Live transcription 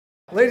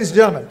Ladies and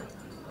gentlemen,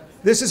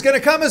 this is going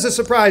to come as a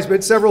surprise,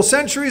 but several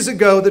centuries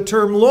ago, the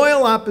term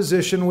loyal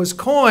opposition was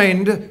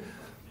coined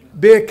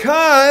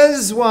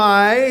because,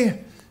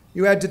 why?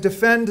 You had to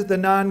defend the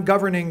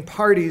non-governing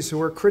parties who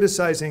were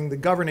criticizing the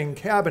governing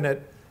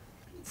cabinet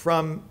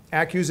from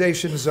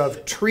accusations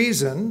of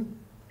treason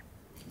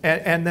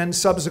and then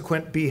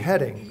subsequent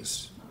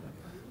beheadings.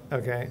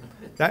 Okay?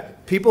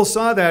 People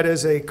saw that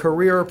as a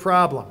career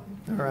problem,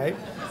 all right?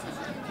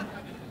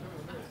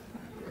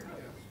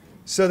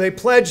 So they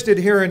pledged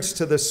adherence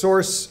to the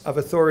source of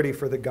authority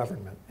for the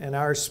government. And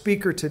our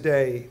speaker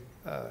today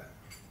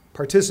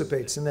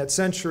participates in that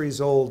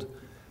centuries-old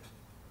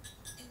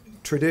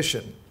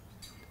tradition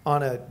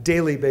on a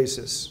daily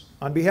basis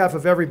on behalf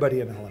of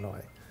everybody in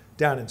Illinois,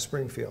 down in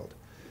Springfield.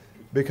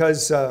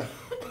 Because the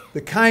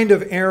kind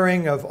of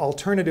airing of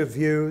alternative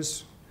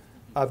views,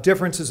 of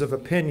differences of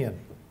opinion,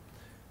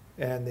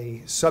 and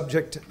the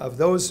subject of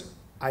those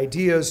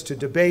ideas to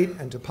debate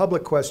and to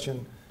public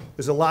question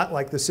is a lot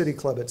like the City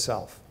Club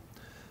itself.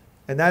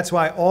 And that's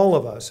why all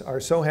of us are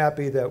so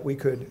happy that we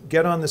could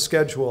get on the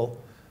schedule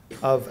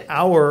of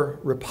our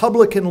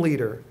Republican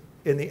leader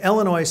in the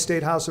Illinois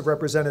State House of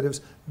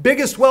Representatives.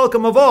 Biggest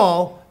welcome of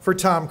all for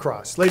Tom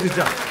Cross. Ladies and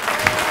gentlemen. Say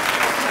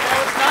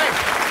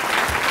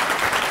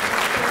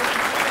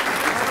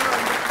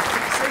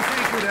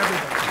thank you to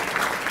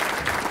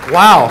everybody.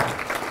 Wow.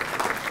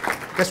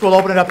 Guess we'll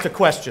open it up to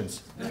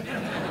questions.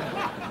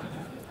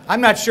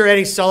 I'm not sure,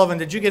 Eddie Sullivan,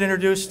 did you get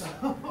introduced?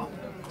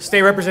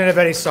 State Representative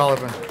Eddie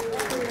Sullivan.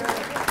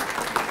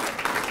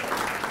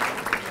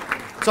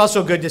 It's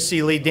also good to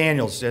see Lee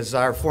Daniels as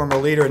our former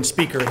leader and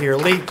speaker here.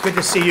 Lee, good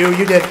to see you.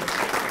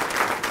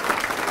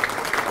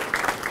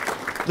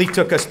 Lee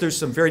took us through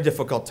some very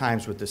difficult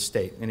times with this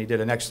state, and he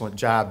did an excellent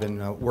job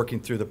in working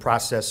through the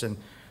process and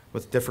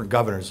with different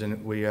governors,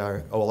 and we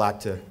owe a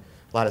lot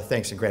of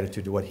thanks and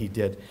gratitude to what he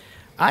did.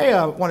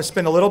 I want to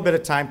spend a little bit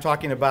of time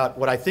talking about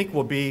what I think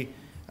will be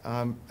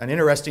an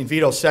interesting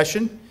veto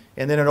session,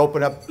 and then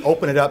open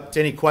it up to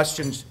any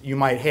questions you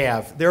might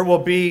have. There will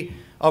be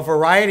a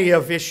variety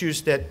of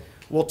issues that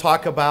we'll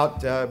talk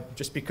about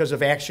just because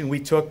of action we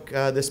took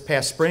this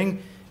past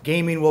spring.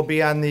 Gaming will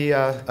be on the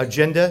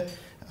agenda.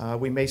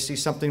 We may see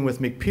something with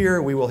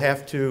McPeer. We will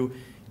have to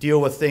deal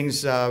with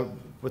things that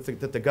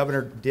the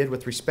governor did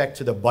with respect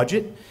to the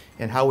budget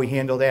and how we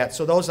handle that.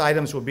 So those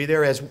items will be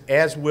there,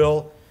 as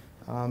will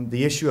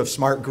the issue of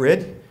smart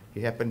grid.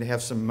 You happen to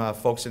have some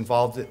folks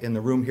involved in the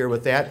room here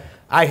with that.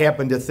 I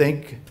happen to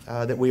think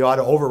that we ought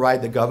to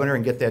override the governor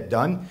and get that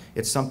done.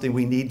 It's something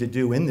we need to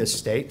do in this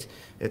state.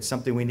 It's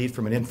something we need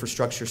from an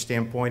infrastructure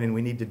standpoint, and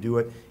we need to do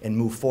it and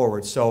move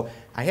forward. So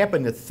I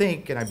happen to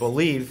think, and I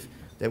believe,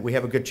 that we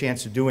have a good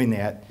chance of doing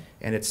that,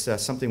 and it's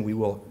something we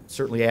will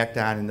certainly act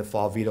on in the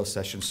fall veto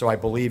session. So I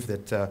believe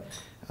that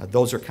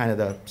those are kind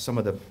of some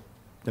of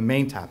the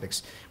main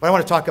topics. But I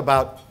want to talk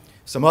about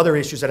some other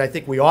issues that I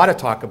think we ought to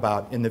talk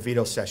about in the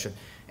veto session.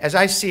 As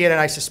I see it, and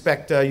I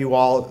suspect you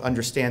all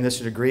understand this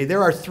and agree,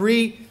 there are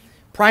three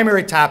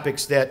primary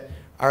topics that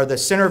are the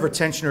center of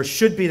attention, or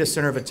should be the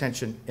center of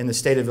attention in the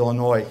state of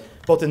Illinois,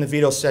 both in the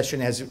veto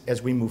session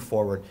as we move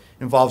forward.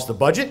 It involves the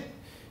budget,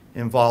 it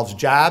involves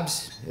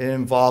jobs, it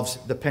involves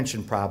the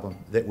pension problem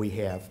that we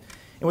have.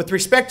 And with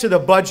respect to the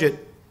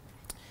budget,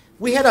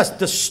 we had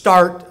the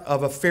start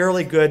of a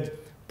fairly good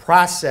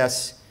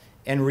process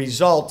and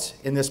result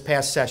in this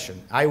past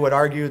session. I would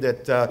argue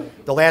that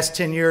the last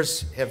 10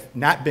 years have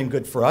not been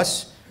good for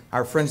us.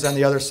 Our friends on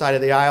the other side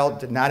of the aisle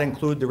did not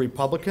include the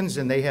Republicans,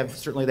 and they have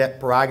certainly that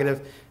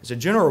prerogative as a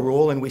general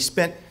rule, and we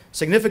spent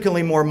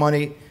significantly more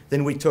money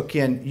than we took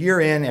in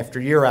year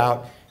after year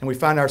out, and we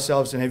found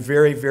ourselves in a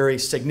very, very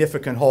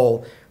significant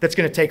hole that's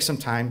going to take some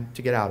time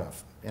to get out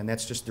of, and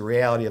that's just the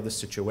reality of the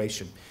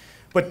situation.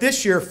 But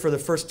this year, for the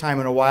first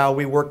time in a while,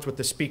 we worked with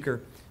the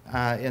Speaker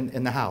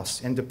in the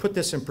House. And to put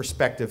this in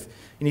perspective,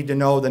 you need to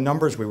know the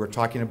numbers we were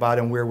talking about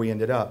and where we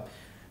ended up.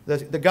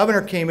 The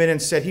governor came in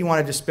and said he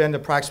wanted to spend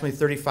approximately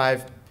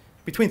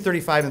between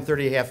 $35 and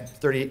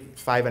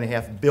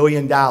 $35.5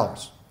 billion.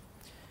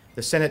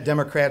 The Senate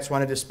Democrats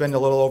wanted to spend a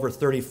little over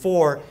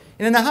 $34.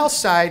 And in the House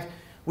side,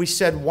 we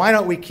said, why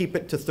don't we keep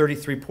it to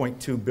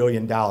 $33.2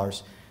 billion?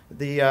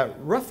 The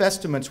rough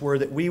estimates were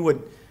that we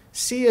would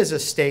see as a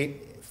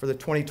state for the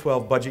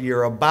 2012 budget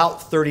year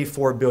about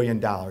 $34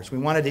 billion. We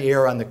wanted to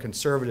err on the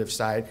conservative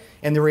side,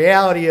 and the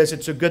reality is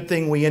it's a good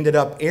thing we ended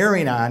up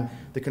erring on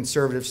the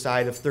conservative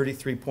side of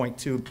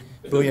 $33.2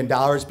 billion,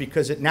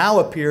 because it now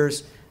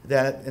appears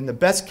that in the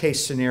best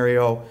case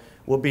scenario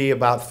will be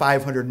about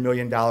 $500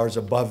 million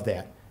above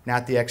that,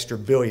 not the extra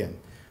billion.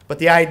 But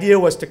the idea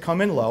was to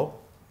come in low,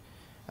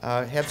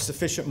 have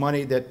sufficient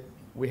money that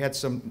we had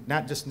some,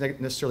 not just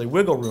necessarily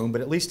wiggle room,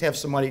 but at least have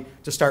some money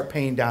to start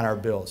paying down our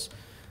bills.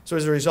 So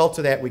as a result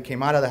of that, we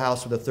came out of the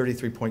House with a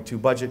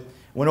 $33.2 budget,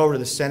 went over to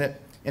the Senate,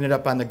 ended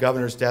up on the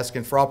governor's desk,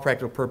 and for all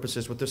practical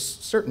purposes, with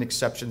certain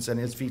exceptions and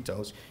his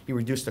vetoes, he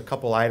reduced a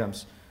couple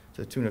items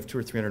to the tune of $200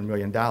 or $300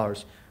 million.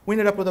 We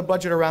ended up with a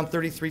budget around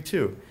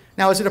 $33.2.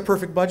 Now, is it a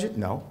perfect budget?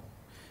 No.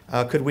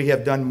 Could we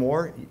have done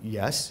more?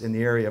 Yes, in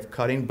the area of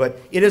cutting, but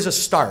it is a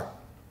start.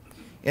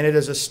 And it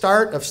is a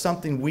start of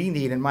something we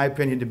need, in my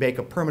opinion, to make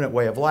a permanent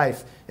way of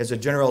life as a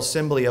General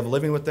Assembly of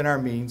living within our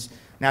means,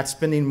 not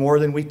spending more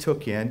than we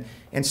took in,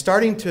 and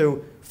starting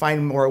to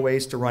find more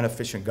ways to run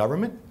efficient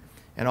government,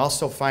 and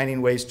also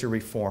finding ways to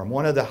reform.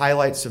 One of the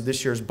highlights of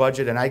this year's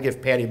budget, and I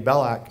give Patty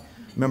Bellock,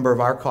 member of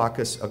our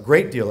caucus, a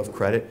great deal of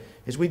credit,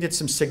 is we did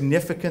some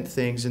significant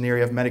things in the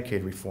area of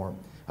Medicaid reform.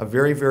 A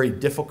very, very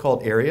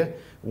difficult area,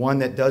 one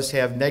that does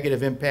have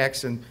negative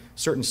impacts in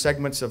certain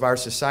segments of our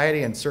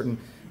society and certain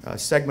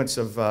segments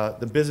of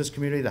the business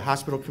community, the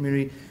hospital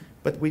community.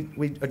 But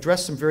we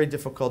addressed some very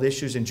difficult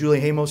issues, and Julie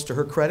Hamos, to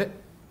her credit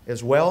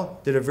as well,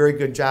 did a very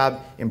good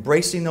job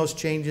embracing those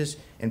changes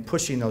and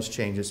pushing those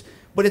changes.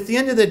 But at the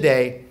end of the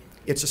day,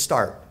 it's a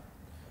start.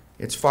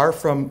 It's far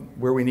from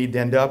where we need to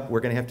end up. We're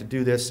going to have to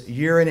do this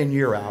year in and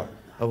year out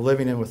of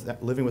living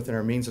within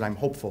our means, and I'm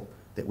hopeful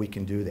that we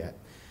can do that.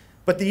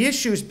 But the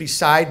issues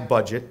beside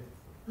budget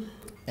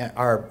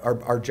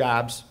are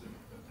jobs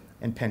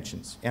and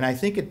pensions. And I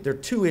think there are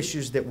two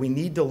issues that we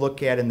need to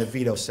look at in the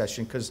veto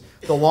session, because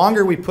the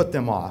longer we put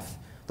them off,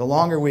 the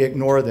longer we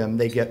ignore them,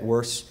 they get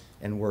worse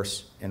and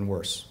worse and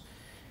worse.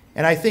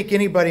 And I think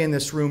anybody in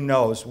this room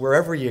knows,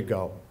 wherever you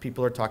go,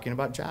 people are talking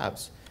about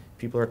jobs.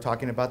 People are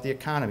talking about the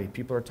economy.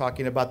 People are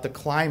talking about the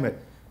climate,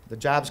 the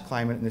jobs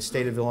climate in the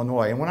state of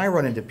Illinois. And when I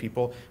run into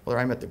people, whether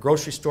I'm at the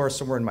grocery store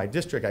somewhere in my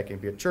district, I can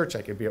be at church,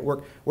 I can be at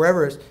work,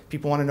 wherever it is,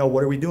 people want to know,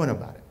 what are we doing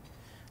about it?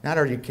 Not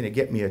only can it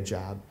get me a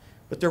job,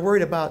 but they're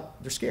worried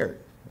about, they're scared,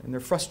 and they're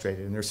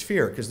frustrated, and there's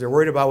fear, because they're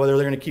worried about whether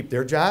they're going to keep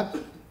their job,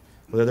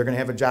 whether they're going to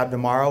have a job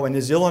tomorrow. And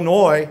is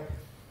Illinois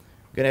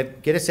going to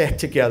get its act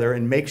together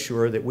and make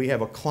sure that we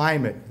have a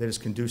climate that is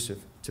conducive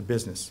to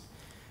business?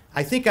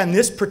 I think on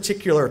this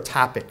particular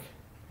topic,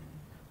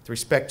 with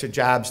respect to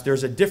jobs,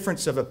 there's a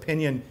difference of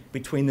opinion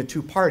between the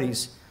two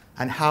parties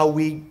on how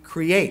we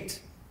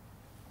create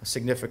a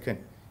significant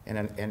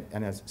and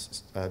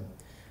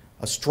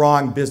a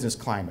strong business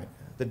climate.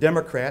 The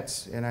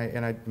Democrats, and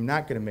I'm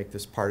not going to make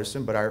this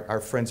partisan, but our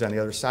friends on the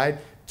other side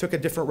took a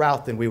different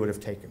route than we would have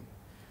taken.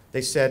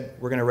 They said,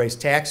 we're going to raise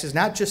taxes,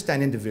 not just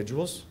on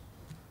individuals,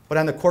 but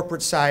on the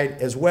corporate side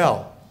as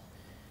well.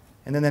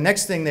 And then the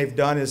next thing they've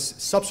done is,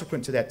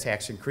 subsequent to that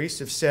tax increase,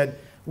 have said,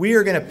 we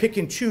are going to pick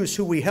and choose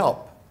who we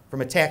help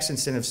from a tax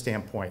incentive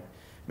standpoint.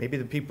 Maybe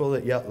the people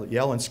that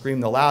yell and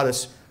scream the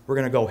loudest, we're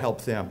going to go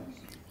help them.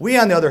 We,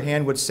 on the other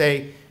hand, would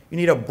say you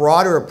need a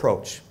broader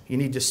approach. You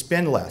need to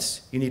spend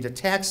less. You need to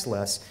tax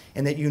less,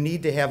 and that you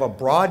need to have a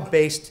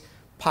broad-based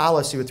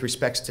policy with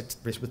respect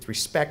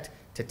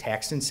to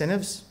tax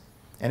incentives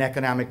and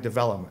economic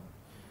development.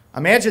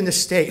 Imagine the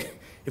state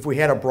if we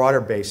had a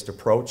broader-based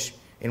approach,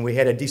 and we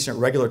had a decent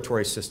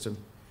regulatory system,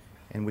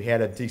 and we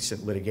had a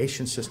decent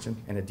litigation system,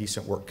 and a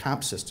decent work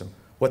comp system,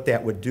 what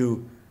that would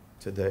do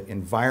to the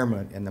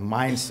environment and the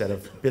mindset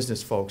of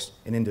business folks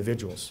and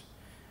individuals.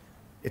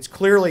 It's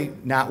clearly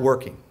not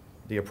working,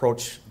 the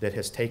approach that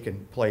has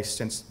taken place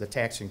since the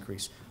tax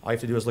increase. All you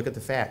have to do is look at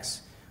the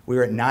facts. We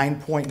were at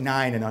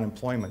 9.9 in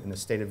unemployment in the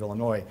state of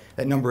Illinois.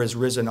 That number has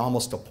risen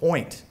almost a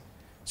point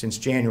since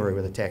January,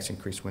 where the tax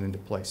increase went into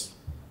place.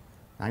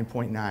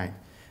 9.9.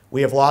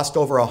 We have lost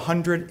over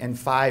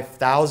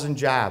 105,000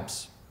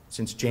 jobs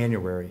since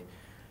January.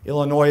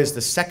 Illinois is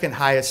the second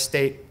highest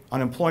state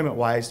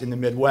unemployment-wise in the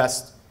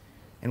Midwest,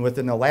 and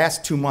within the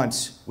last 2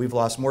 months, we've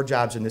lost more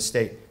jobs in this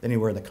state than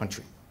anywhere in the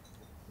country.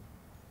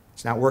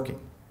 It's not working.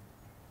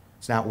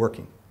 It's not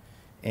working.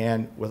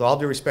 And with all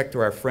due respect to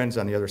our friends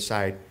on the other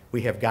side,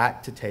 we have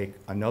got to take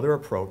another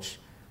approach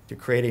to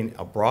creating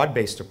a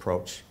broad-based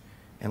approach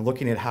and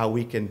looking at how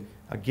we can,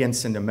 again,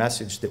 send a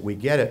message that we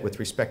get it with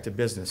respect to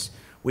business.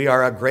 We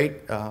are a great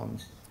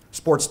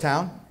sports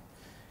town,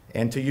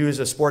 and to use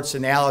a sports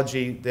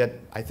analogy that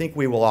I think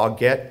we will all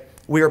get,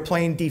 we are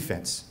playing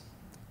defense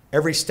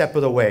every step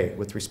of the way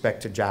with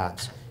respect to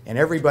jobs. And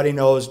everybody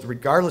knows,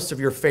 regardless of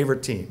your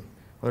favorite team,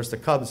 whether it's the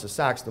Cubs, the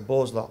Sox, the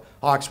Bulls, the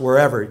Hawks,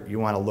 wherever you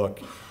want to look,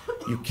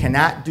 you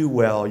cannot do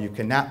well, you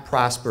cannot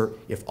prosper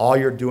if all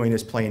you're doing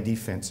is playing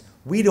defense.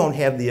 We don't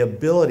have the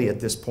ability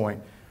at this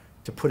point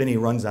to put any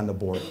runs on the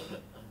board.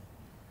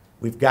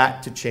 We've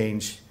got to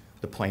change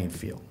the playing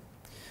field.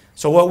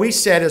 So what we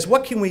said is,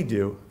 what can we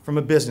do from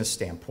a business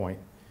standpoint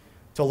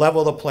to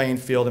level the playing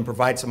field and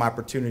provide some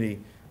opportunity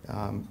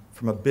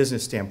from a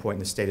business standpoint in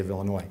the state of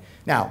Illinois?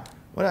 Now,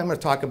 what I'm going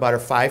to talk about are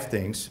 5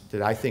 things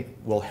that I think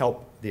will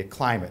help the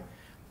climate.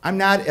 I'm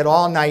not at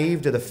all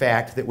naive to the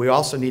fact that we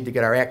also need to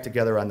get our act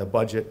together on the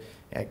budget,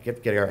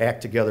 get our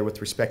act together with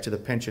respect to the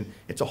pension.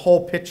 It's a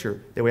whole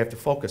picture that we have to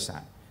focus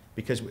on,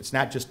 because it's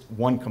not just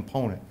one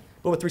component.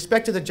 But with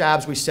respect to the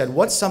jobs, we said,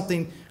 what's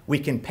something we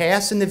can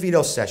pass in the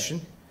veto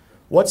session?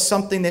 What's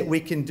something that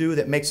we can do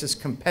that makes us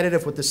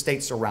competitive with the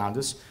states around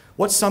us?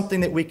 What's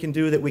something that we can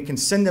do that we can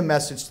send a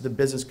message to the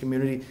business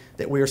community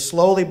that we are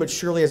slowly but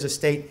surely as a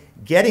state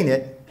getting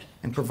it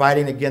and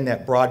providing, again,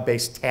 that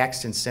broad-based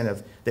tax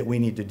incentive that we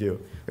need to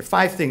do? There are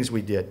 5 things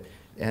we did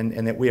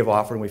and that we have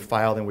offered, and we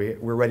filed, and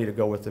we're ready to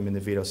go with them in the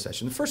veto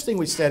session. The first thing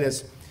we said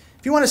is,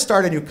 if you want to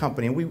start a new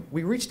company, and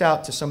we reached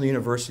out to some of the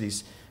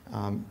universities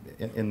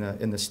in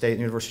the state, the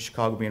University of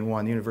Chicago being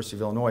one, the University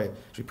of Illinois,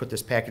 as we put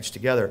this package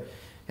together.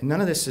 And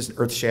none of this is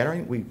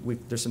earth-shattering.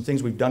 There's some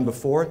things we've done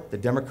before. The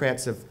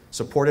Democrats have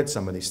supported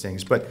some of these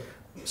things. But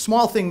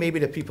small thing maybe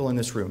to people in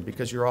this room,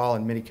 because you're all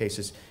in many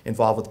cases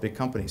involved with big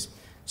companies.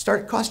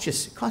 Cost you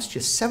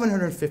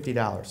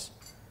 $750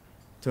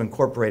 to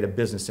incorporate a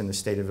business in the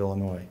state of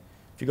Illinois.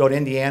 If you go to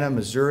Indiana,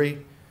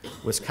 Missouri,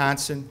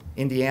 Wisconsin,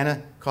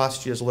 Indiana,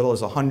 costs you as little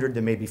as $100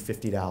 to maybe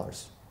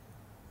 $50.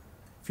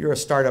 If you're a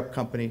startup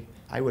company,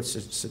 I would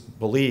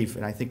believe,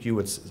 and I think you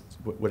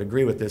would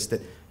agree with this,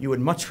 that you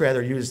would much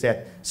rather use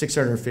that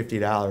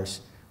 $650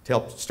 to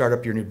help start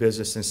up your new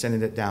business than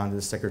sending it down to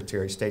the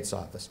Secretary of State's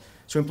office.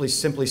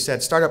 Simply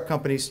said, startup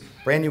companies,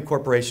 brand new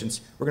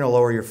corporations, we're going to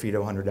lower your fee to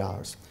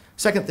 $100.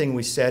 Second thing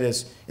we said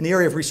is, in the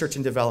area of research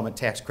and development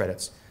tax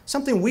credits,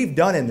 something we've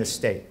done in this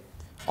state,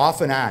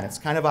 off and on. It's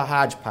kind of a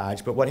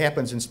hodgepodge, but what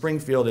happens in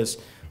Springfield is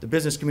the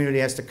business community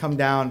has to come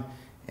down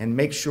and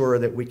make sure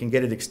that we can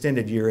get it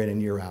extended year in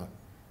and year out.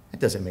 That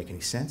doesn't make any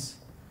sense.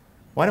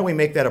 Why don't we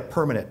make that a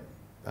permanent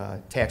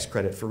tax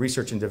credit for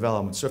research and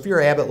development? So if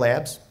you're Abbott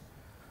Labs,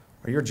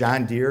 or you're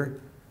John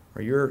Deere,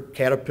 or you're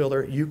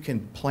Caterpillar, you can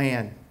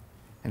plan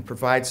and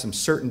provide some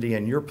certainty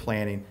in your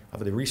planning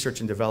of the research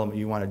and development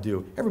you want to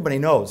do. Everybody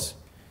knows,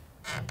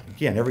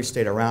 again, every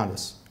state around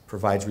us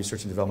provides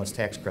research and development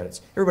tax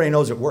credits. Everybody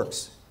knows it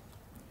works.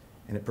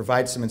 And it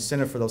provides some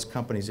incentive for those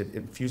companies. It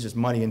infuses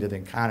money into the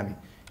economy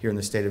here in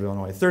the state of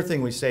Illinois. The third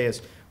thing we say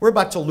is we're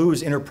about to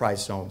lose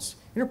enterprise zones.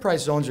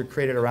 Enterprise zones are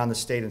created around the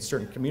state in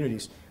certain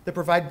communities that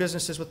provide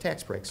businesses with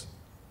tax breaks.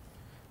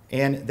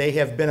 And they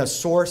have been a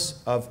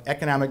source of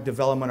economic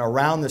development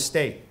around the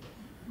state,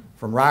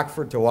 from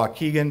Rockford to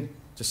Waukegan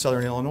to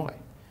Southern Illinois.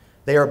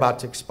 They are about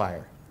to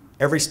expire.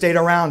 Every state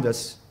around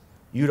us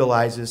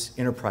utilizes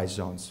enterprise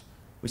zones.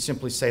 We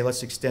simply say,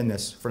 let's extend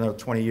this for another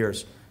 20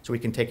 years so we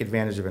can take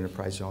advantage of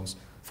enterprise zones.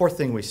 Fourth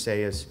thing we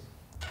say is,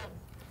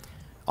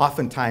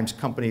 oftentimes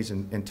companies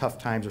in tough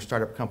times, or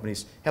startup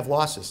companies, have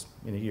losses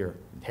in a year.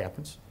 It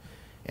happens.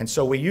 And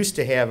so we used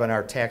to have in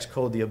our tax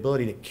code the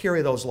ability to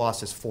carry those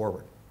losses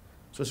forward.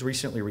 So it was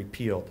recently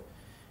repealed.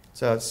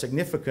 It's a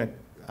significant,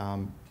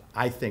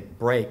 I think,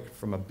 break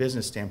from a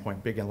business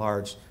standpoint, big and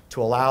large,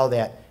 to allow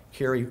that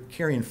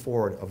carrying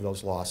forward of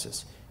those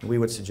losses. And we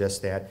would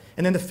suggest that.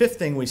 And then the fifth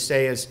thing we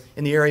say is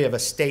in the area of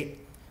estate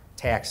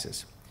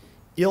taxes.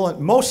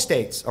 Most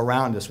states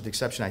around us, with the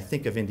exception, I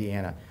think, of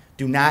Indiana,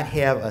 do not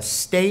have a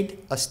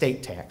state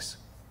estate tax.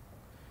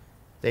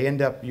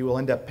 You will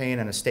end up paying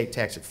an estate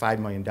tax at $5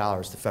 million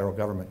the federal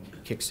government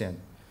kicks in.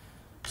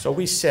 So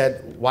we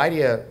said, why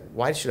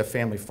should a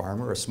family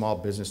farmer, a small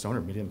business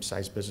owner,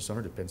 medium-sized business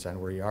owner, depends on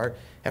where you are,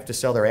 have to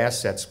sell their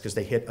assets because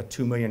they hit a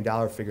 $2 million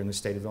figure in the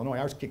state of Illinois?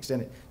 Ours kicks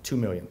in at $2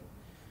 million.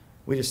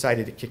 We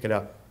decided to kick it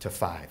up to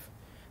 $5 million.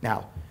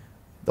 Now,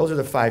 those are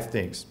the 5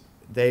 things.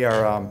 They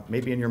are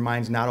maybe in your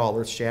minds not all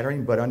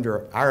earth-shattering, but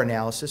under our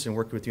analysis and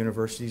working with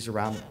universities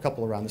around, a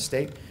couple around the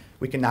state,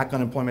 we can knock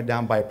unemployment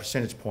down by a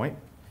percentage point.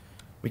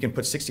 We can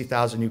put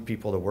 60,000 new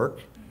people to work,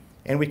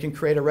 and we can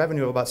create a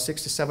revenue of about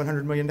 $600 to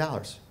 $700 million.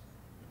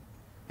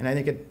 And I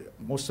think it,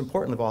 most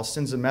importantly of all,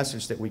 sends a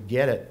message that we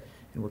get it,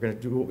 and we're going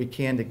to do what we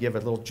can to give a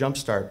little jump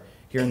start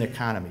here in the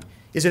economy.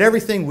 Is it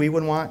everything we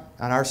would want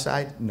on our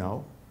side?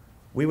 No.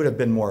 We would have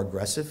been more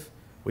aggressive.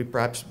 We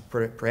perhaps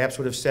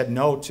would have said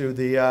no to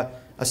the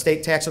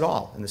estate tax at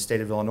all in the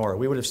state of Illinois.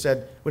 We would have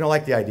said, we don't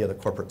like the idea of the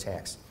corporate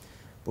tax.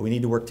 But we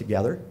need to work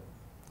together.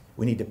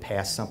 We need to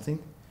pass something.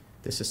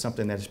 This is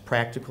something that is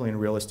practical and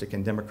realistic,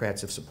 and Democrats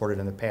have supported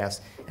in the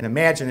past. And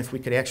imagine if we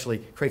could actually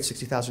create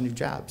 60,000 new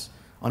jobs,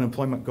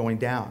 unemployment going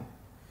down,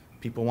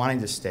 people wanting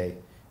to stay,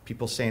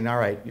 people saying, all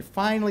right, you're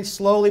finally,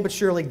 slowly but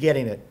surely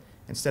getting it,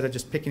 instead of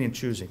just picking and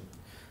choosing.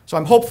 So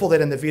I'm hopeful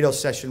that in the veto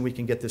session we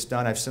can get this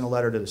done. I've sent a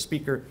letter to the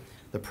Speaker,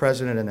 the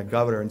President, and the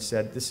Governor and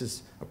said this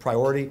is a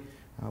priority.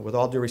 With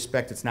all due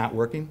respect, it's not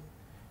working,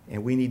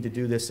 and we need to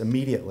do this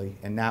immediately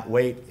and not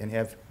wait and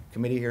have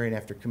committee hearing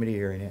after committee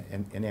hearing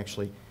and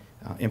actually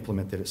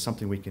implement that. It's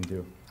something we can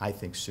do, I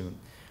think, soon.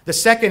 The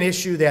second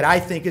issue that I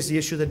think is the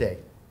issue of the day,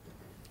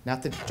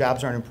 not that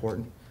jobs aren't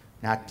important,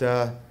 not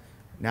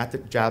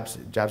that jobs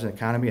in the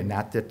economy, and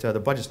not that the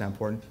budget's not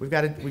important. We've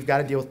got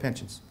to deal with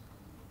pensions.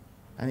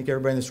 I think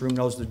everybody in this room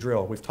knows the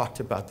drill. We've talked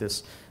about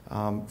this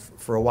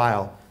for a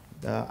while.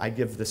 I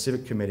give the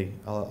Civic Committee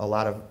a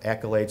lot of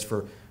accolades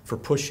for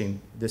pushing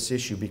this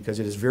issue, because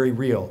it is very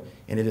real,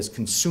 and it is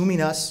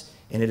consuming us,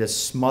 and it is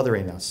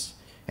smothering us.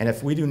 And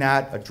if we do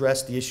not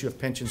address the issue of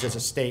pensions as a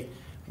state,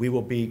 we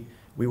will be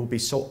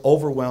so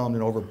overwhelmed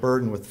and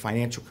overburdened with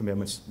financial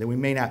commitments that we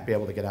may not be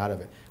able to get out of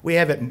it. We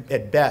have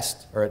at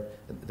best, or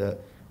at the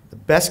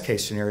best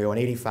case scenario, an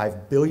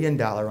 $85 billion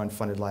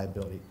unfunded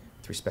liability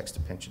with respects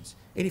to pensions.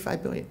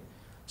 $85 billion.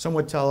 Some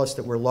would tell us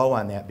that we're low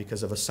on that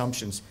because of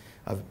assumptions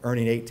of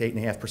earning 8 to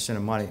 8.5%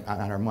 of money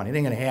on our money. It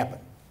ain't going to happen.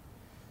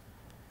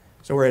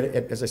 So we're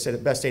at, as I said,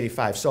 at best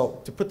 85.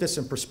 So to put this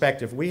in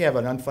perspective, we have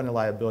an unfunded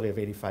liability of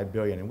 $85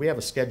 billion, and we have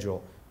a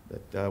schedule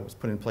that was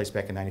put in place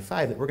back in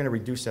 '95 that we're going to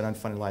reduce that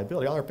unfunded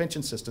liability. All our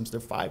pension systems, there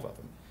are 5 of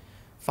them.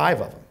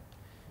 5 of them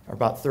are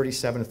about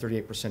 37 to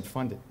 38%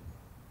 funded.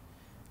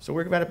 So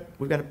we've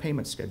got a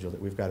payment schedule that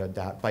we've got to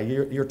adopt. By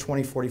year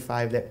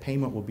 2045, that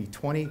payment will be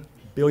 $20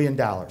 billion.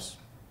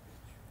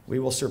 We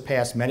will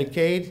surpass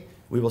Medicaid.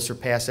 We will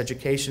surpass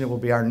education. It will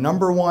be our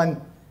number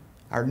one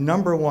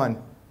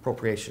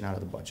appropriation out of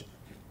the budget.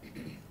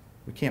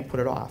 We can't put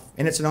it off.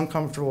 And it's an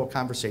uncomfortable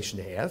conversation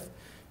to have,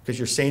 because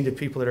you're saying to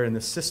people that are in the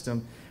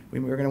system,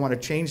 we're going to want to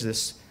change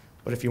this,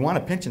 but if you want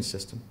a pension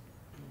system,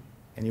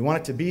 and you want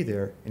it to be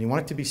there, and you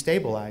want it to be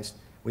stabilized,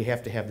 we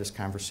have to have this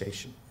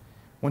conversation.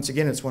 Once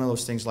again, it's one of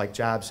those things like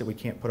jobs that we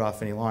can't put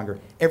off any longer.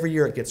 Every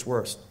year it gets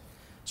worse.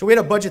 So we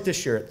had a budget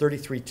this year at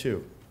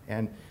 33.2,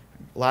 and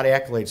a lot of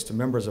accolades to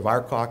members of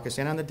our caucus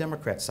and on the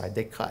Democrat side.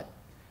 They cut.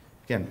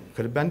 Again,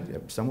 could have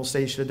been, some will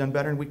say you should have done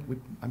better,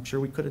 and I'm sure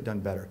we could have done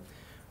better.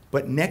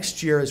 But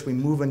next year, as we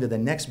move into the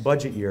next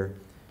budget year,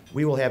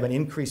 we will have an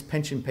increased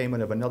pension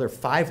payment of another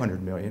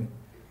 $500 million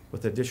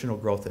with additional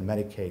growth in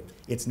Medicaid.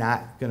 It's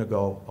not going to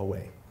go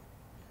away.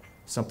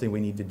 Something we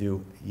need to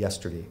do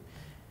yesterday.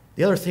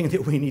 The other thing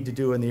that we need to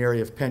do in the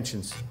area of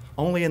pensions,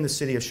 only in the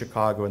city of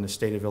Chicago and the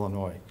state of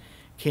Illinois,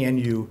 can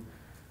you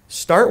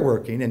start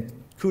working, and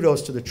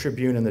kudos to the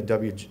Tribune and the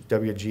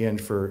WGN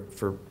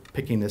for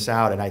picking this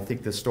out, and I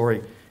think the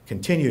story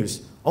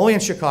continues, only in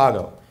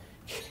Chicago,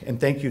 and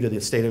thank you to the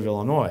state of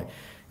Illinois,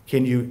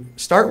 can you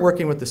start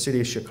working with the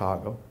city of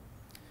Chicago,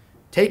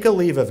 take a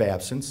leave of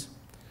absence,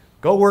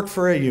 go work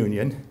for a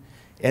union,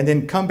 and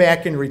then come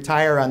back and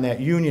retire on that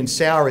union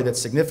salary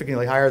that's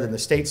significantly higher than the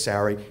state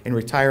salary and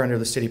retire under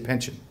the city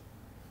pension.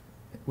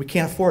 We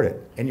can't afford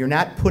it. And you're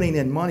not putting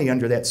in money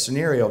under that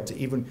scenario to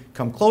even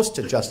come close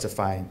to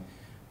justifying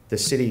the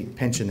city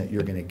pension that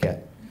you're going to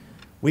get.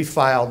 We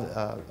filed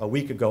a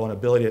week ago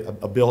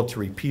a bill to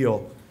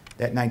repeal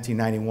that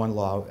 1991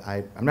 law.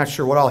 I'm not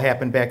sure what all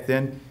happened back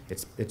then.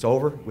 It's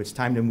over. It's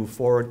time to move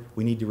forward.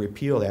 We need to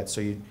repeal that so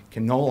you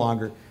can no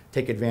longer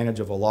take advantage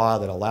of a law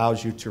that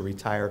allows you to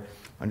retire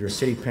under a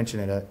city pension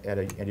at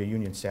a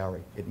union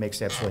salary. It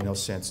makes absolutely no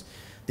sense.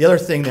 The other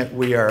thing that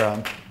we are,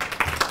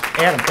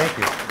 Adam, thank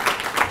you.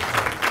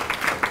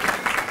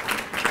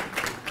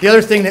 The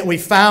other thing that we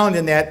found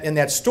in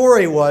that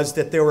story was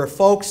that there were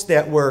folks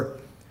that were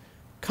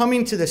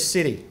coming to the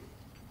city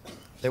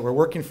that were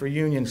working for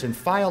unions and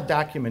filed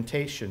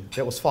documentation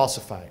that was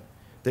falsified,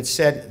 that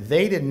said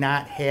they did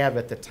not have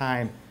at the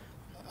time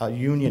a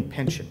union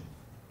pension,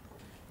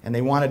 and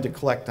they wanted to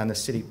collect on the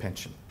city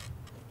pension.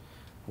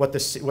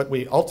 What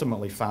we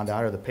ultimately found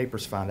out, or the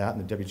papers found out,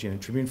 and the WGN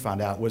and Tribune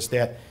found out, was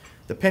that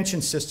the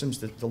pension systems,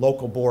 that the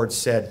local board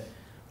said,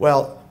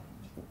 well,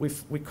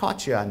 we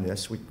caught you on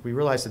this. We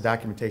realized the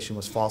documentation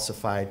was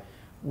falsified.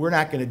 We're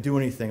not going to do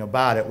anything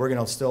about it. We're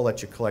going to still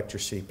let you collect your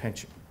city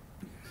pension.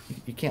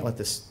 You can't let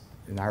this,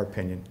 in our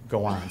opinion,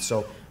 go on.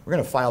 So we're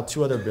going to file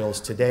 2 other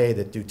bills today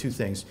that do 2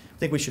 things. I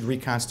think we should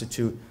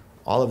reconstitute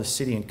all of the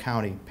city and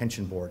county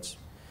pension boards.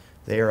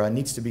 There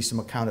needs to be some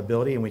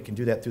accountability, and we can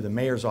do that through the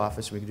mayor's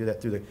office. We can do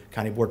that through the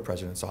county board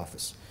president's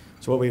office.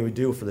 So what we would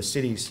do for the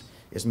cities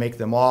is make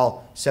them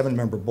all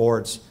 7-member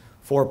boards,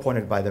 4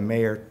 appointed by the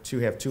mayor, 2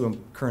 have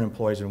 2 current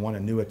employees and 1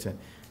 annuitant.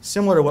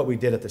 Similar to what we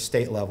did at the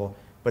state level,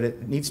 but there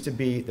needs to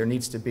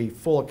be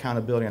full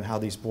accountability on how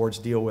these boards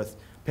deal with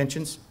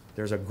pensions.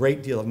 There's a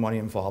great deal of money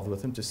involved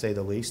with them, to say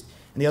the least.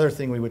 And the other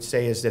thing we would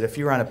say is that if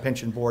you're on a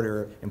pension board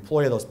or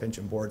employee of those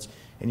pension boards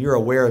and you're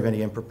aware of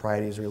any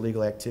improprieties or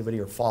illegal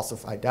activity or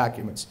falsified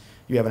documents,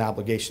 you have an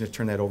obligation to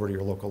turn that over to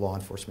your local law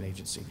enforcement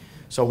agency.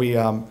 So we,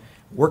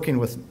 working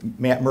with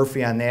Matt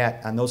Murphy on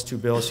that, on those 2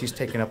 bills, he's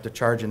taken up the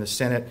charge in the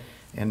Senate,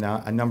 and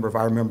a number of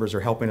our members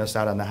are helping us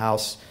out on the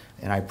House,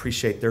 and I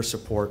appreciate their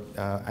support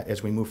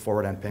as we move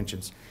forward on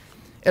pensions.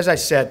 As I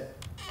said,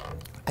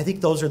 I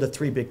think those are the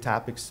 3 big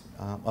topics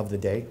of the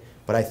day,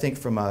 but I think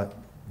from a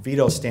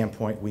veto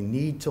standpoint, we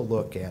need to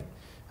look at,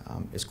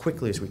 as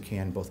quickly as we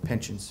can, both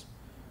pensions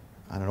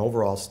on an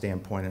overall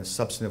standpoint in a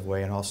substantive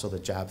way, and also the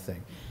job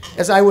thing.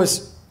 As I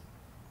was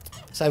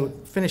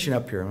finishing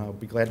up here, and I'll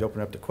be glad to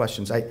open up to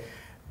questions,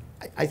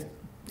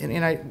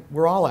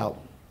 we're all out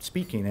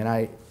speaking, and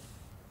I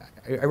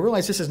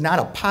realize this is not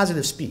a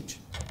positive speech,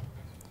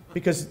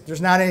 because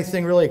there's not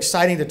anything really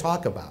exciting to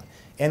talk about.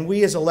 And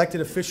we as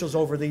elected officials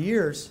over the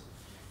years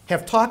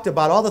have talked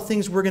about all the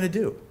things we're going to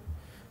do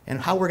and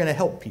how we're going to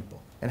help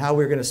people and how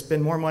we're going to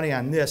spend more money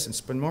on this and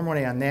spend more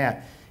money on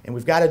that, and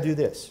we've got to do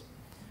this.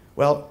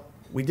 Well,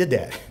 we did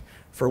that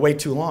for way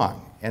too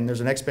long, and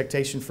there's an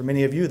expectation for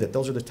many of you that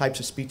those are the types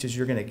of speeches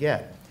you're going to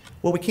get.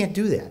 Well, we can't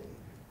do that.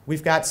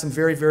 We've got some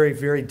very, very,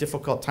 very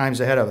difficult times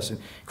ahead of us. And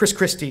Chris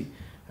Christie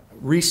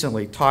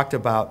recently talked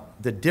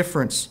about the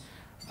difference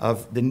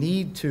of the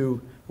need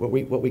to, what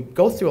we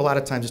go through a lot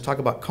of times is talk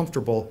about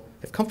comfortable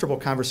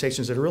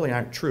conversations that really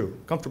aren't true,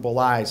 comfortable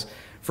lies,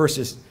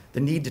 versus the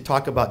need to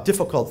talk about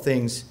difficult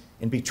things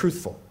and be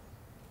truthful.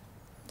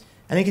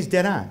 I think he's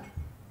dead on.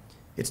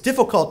 It's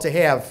difficult to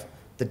have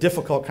the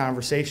difficult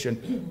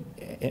conversation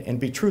and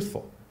be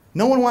truthful.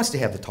 No one wants to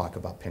have the talk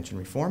about pension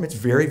reform. It's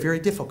very, very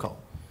difficult.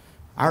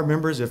 Our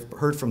members have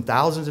heard from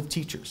thousands of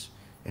teachers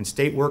and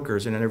state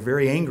workers, and they're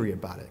very angry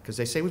about it because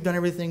they say we've done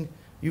everything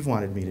you've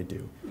wanted me to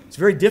do. It's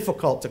very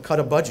difficult to cut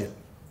a budget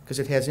because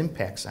it has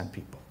impacts on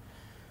people.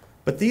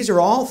 But these are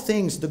all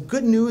things, the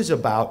good news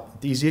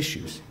about these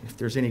issues, if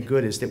there's any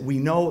good, is that we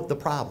know the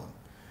problem.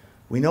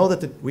 We know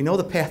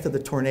the path of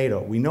the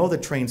tornado. We know the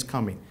train's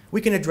coming.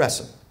 We can address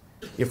them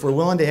if we're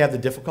willing to have the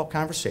difficult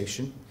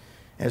conversation.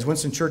 As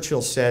Winston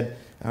Churchill said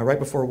right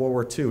before World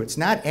War II, it's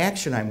not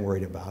action I'm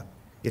worried about,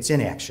 it's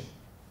inaction.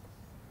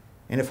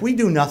 And if we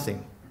do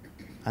nothing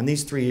on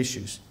these three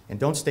issues and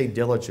don't stay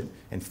diligent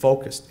and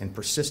focused and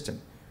persistent,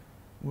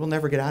 we'll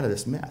never get out of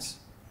this mess.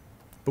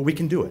 But we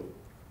can do it.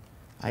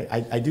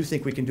 I do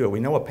think we can do it. We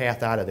know a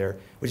path out of there.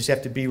 We just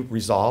have to be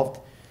resolved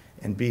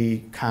and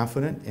be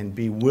confident and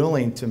be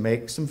willing to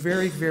make some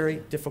very,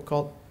 very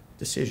difficult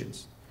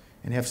decisions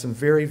and have some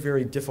very,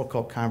 very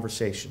difficult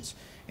conversations.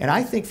 And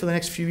I think for the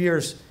next few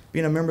years,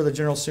 being a member of the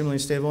General Assembly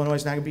of the State of Illinois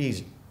is not going to be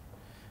easy.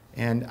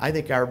 And I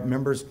think our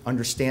members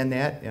understand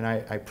that, and I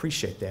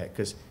appreciate that,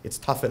 because it's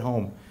tough at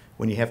home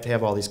when you have to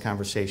have all these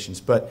conversations.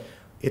 But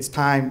it's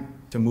time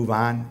to move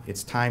on.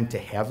 It's time to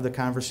have the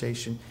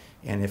conversation.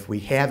 And if we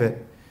have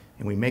it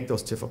and we make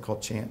those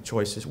difficult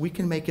choices, we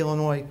can make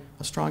Illinois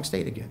a strong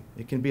state again.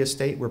 It can be a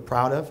state we're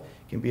proud of.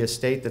 It can be a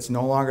state that's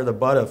no longer the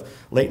butt of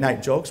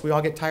late-night jokes. We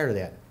all get tired of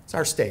that. It's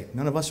our state.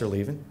 None of us are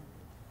leaving.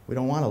 We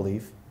don't want to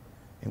leave.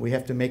 And we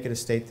have to make it a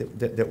state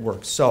that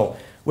works. So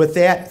with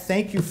that,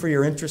 thank you for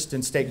your interest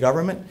in state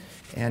government,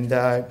 and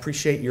I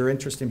appreciate your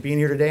interest in being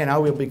here today, and I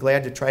will be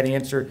glad to try to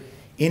answer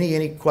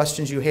any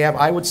questions you have.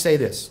 I would say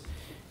this: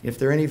 if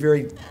there are any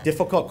very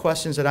difficult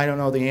questions that I don't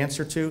know the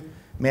answer to,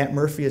 Matt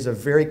Murphy is a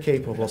very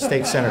capable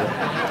state senator,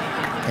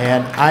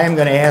 and I am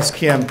going to ask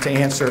him to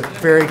answer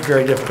very,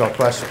 very difficult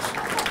questions.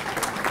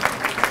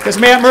 Because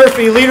Matt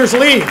Murphy, leaders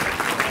lead.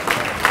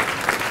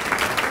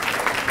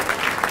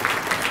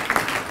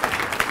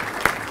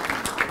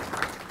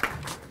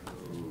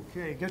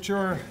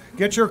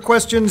 Get your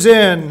questions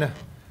in.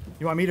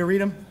 You want me to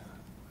read them?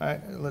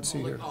 Let's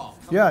see here.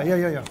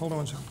 Yeah. Hold on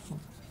one second.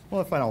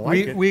 Well, if I don't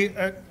like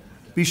it.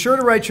 Be sure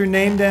to write your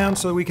name down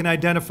so we can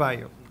identify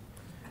you.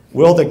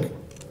 Will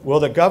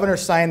the governor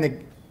sign the,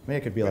 maybe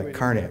it could be like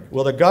Karnak.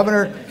 Will the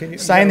governor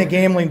sign the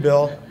gambling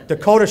bill?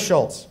 Dakota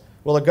Schultz.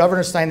 Will the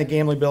governor sign the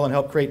gambling bill and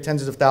help create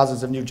tens of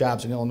thousands of new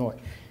jobs in Illinois?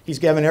 He's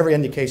given every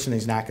indication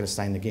he's not going to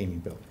sign the gaming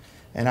bill.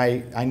 And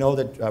I know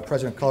that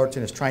President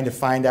Cullerton is trying to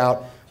find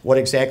out what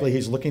exactly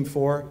he's looking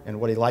for and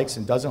what he likes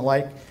and doesn't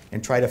like,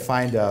 and try to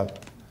find a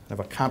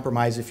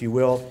compromise, if you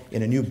will,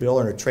 in a new bill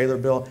or a trailer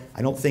bill.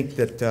 I don't think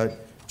that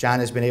John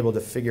has been able to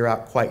figure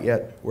out quite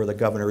yet where the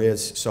governor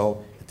is.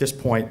 So at this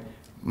point,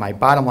 my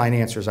bottom line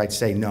answer is I'd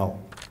say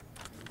no.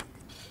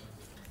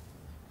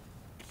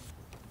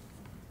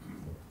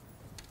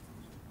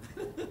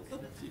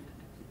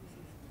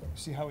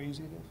 See how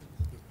easy it is?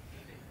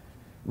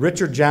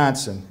 Richard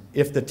Johnson,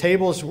 if the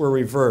tables were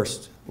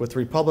reversed with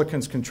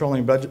Republicans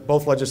controlling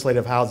both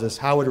legislative houses,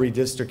 how would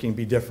redistricting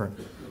be different?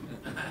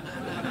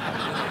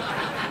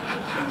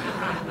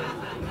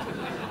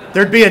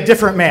 There'd be a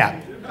different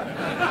map.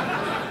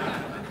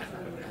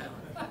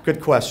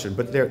 Good question,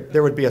 but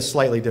there would be a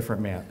slightly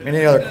different map.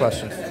 Any other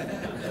questions?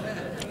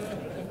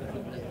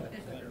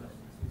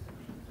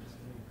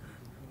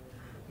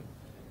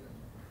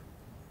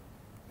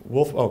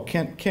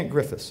 Kent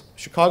Griffiths.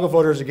 Chicago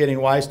voters are getting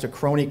wise to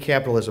crony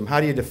capitalism. How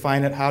do you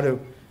define it? How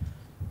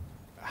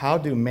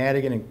do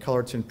Madigan and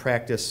Cullerton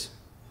practice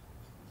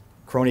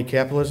crony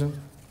capitalism?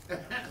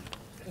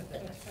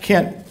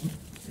 Kent,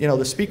 you know,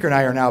 the speaker and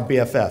I are now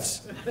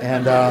BFFs,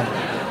 and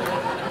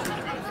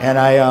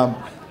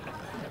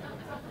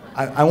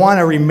I want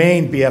to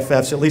remain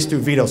BFFs at least through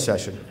veto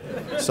session.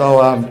 So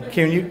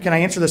can I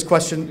answer this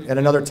question at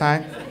another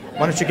time?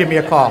 Why don't you give me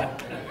a call?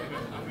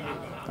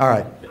 All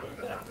right.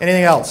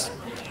 Anything else?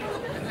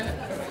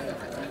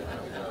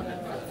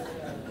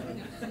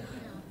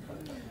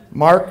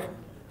 Mark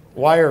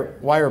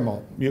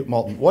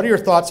Wire-Malton, what are your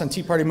thoughts on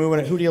Tea Party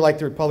movement, and who do you like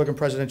the Republican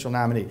presidential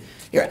nominee?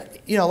 You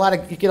get a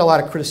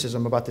lot of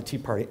criticism about the Tea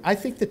Party. I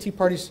think the Tea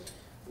Party's,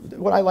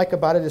 what I like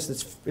about it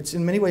is it's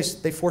in many ways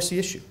they force the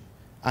issue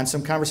on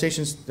some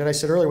conversations that I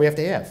said earlier we have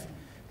to have,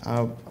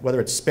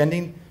 whether it's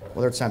spending,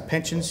 whether it's on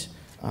pensions,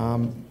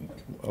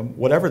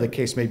 whatever the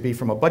case may be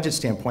from a budget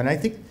standpoint.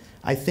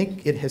 I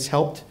think it has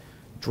helped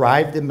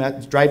drive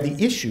the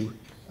issues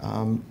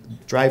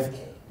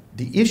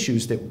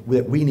that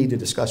we need to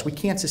discuss. We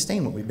can't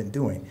sustain what we've been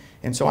doing,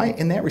 and so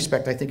in that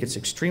respect, I think it's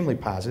extremely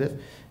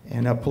positive.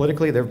 And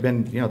politically, they've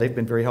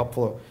been very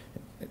helpful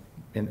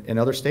in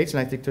other states, and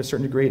I think to a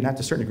certain degree, not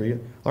to a certain degree, a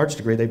large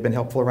degree, they've been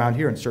helpful around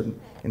here in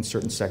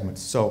certain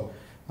segments. So,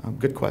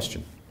 good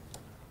question.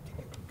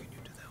 Can you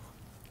do that one?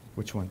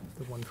 Which one?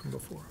 The one from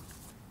before.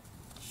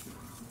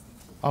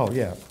 Oh,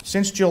 yeah.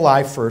 Since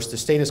July 1st, the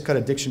state has cut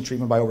addiction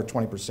treatment by over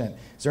 20%.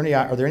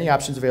 Are there any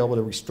options available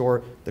to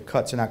restore the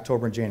cuts in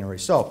October and January?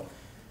 So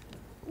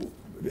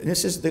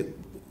this has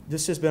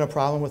been a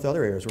problem with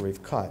other areas where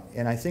we've cut.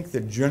 And I think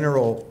the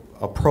general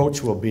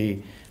approach will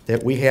be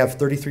that we have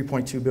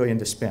 $33.2 billion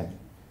to spend.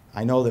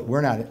 I know that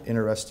we're not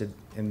interested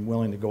and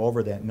willing to go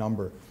over that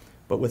number.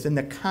 But within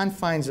the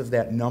confines of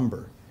that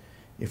number,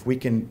 if we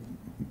can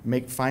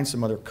find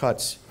some other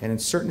cuts, and in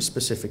certain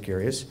specific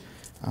areas,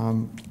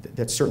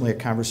 that's certainly a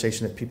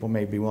conversation that people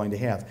may be willing to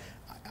have.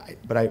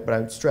 But I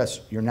would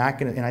stress, you're not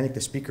going to, and I think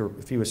the speaker,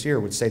 if he was here,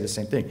 would say the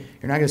same thing.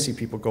 You're not going to see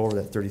people go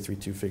over that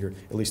 33.2 figure,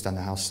 at least on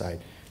the House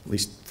side, at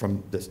least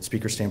from the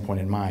speaker's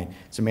standpoint in mind.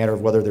 It's a matter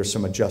of whether there's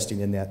some adjusting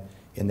in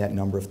that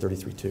number of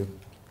 33.2.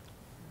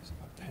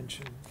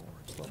 Pension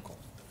boards, local.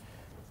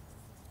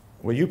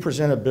 Will you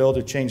present a bill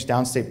to change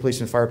downstate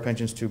police and fire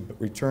pensions to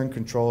return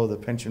control of the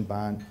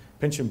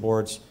pension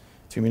boards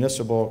to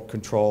municipal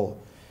control?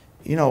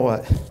 You know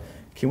what?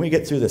 Can we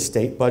get through the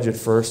state budget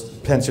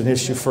first, pension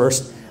issue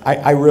first?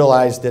 I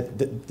realize that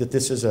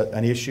this is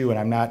an issue,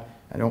 and I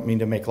don't mean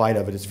to make light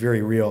of it. It's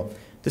very real.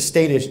 The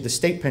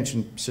state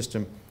pension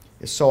system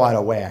is so out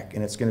of whack,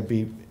 and it's going to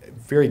be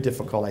very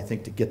difficult, I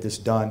think, to get this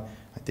done.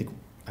 I think,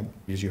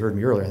 as you heard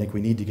me earlier, I think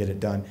we need to get it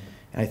done.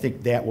 And I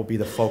think that will be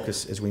the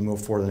focus as we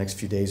move forward the next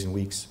few days and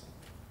weeks.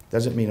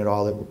 Doesn't mean at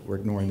all that we're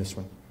ignoring this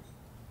one.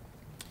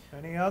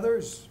 Any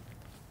others?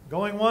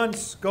 Going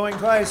once, going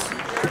twice.